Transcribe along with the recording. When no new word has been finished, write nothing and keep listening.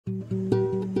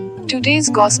Today's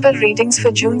Gospel readings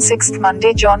for June 6,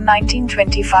 Monday, John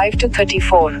 19:25 to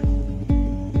 34.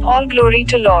 All glory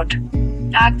to Lord.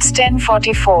 Acts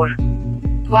 10:44.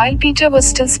 While Peter was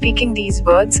still speaking these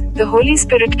words, the Holy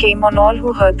Spirit came on all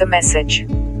who heard the message.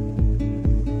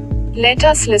 Let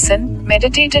us listen,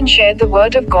 meditate and share the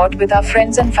Word of God with our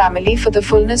friends and family for the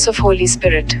fullness of Holy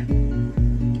Spirit.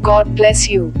 God bless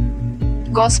you.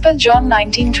 Gospel John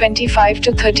 19:25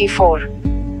 to 34.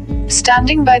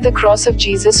 Standing by the cross of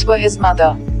Jesus were his mother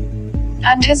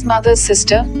and his mother's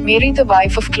sister, Mary the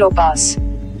wife of Clopas,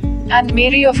 and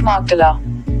Mary of Magdala.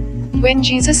 When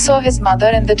Jesus saw his mother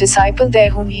and the disciple there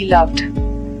whom he loved,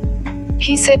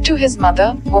 he said to his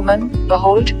mother, "Woman,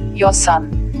 behold, your son."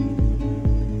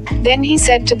 Then he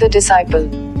said to the disciple,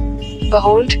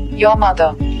 "Behold, your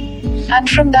mother." And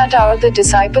from that hour the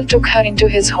disciple took her into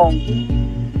his home.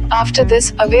 After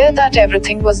this, aware that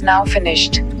everything was now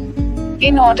finished,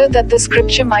 in order that the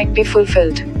scripture might be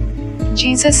fulfilled,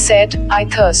 Jesus said, "I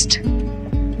thirst."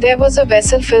 There was a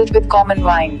vessel filled with common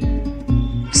wine.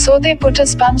 So they put a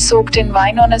sponge soaked in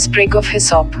wine on a sprig of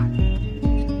hyssop,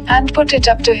 and put it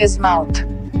up to his mouth.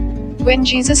 When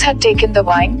Jesus had taken the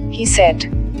wine, he said,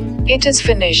 "It is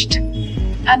finished."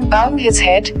 And bowing his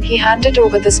head, he handed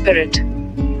over the Spirit.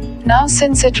 Now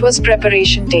since it was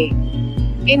preparation day,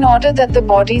 in order that the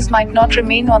bodies might not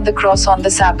remain on the cross on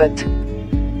the Sabbath,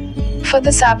 for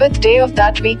the Sabbath day of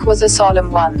that week was a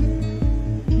solemn one,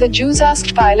 the Jews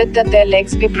asked Pilate that their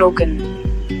legs be broken,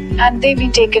 and they be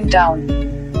taken down.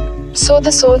 So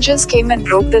the soldiers came and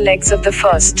broke the legs of the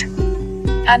first,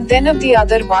 and then of the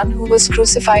other one who was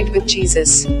crucified with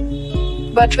Jesus.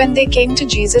 But when they came to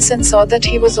Jesus and saw that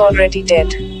he was already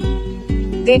dead,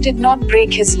 they did not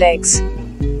break his legs.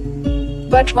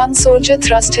 But one soldier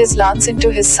thrust his lance into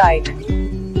his side,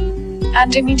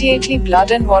 and immediately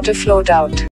blood and water flowed out.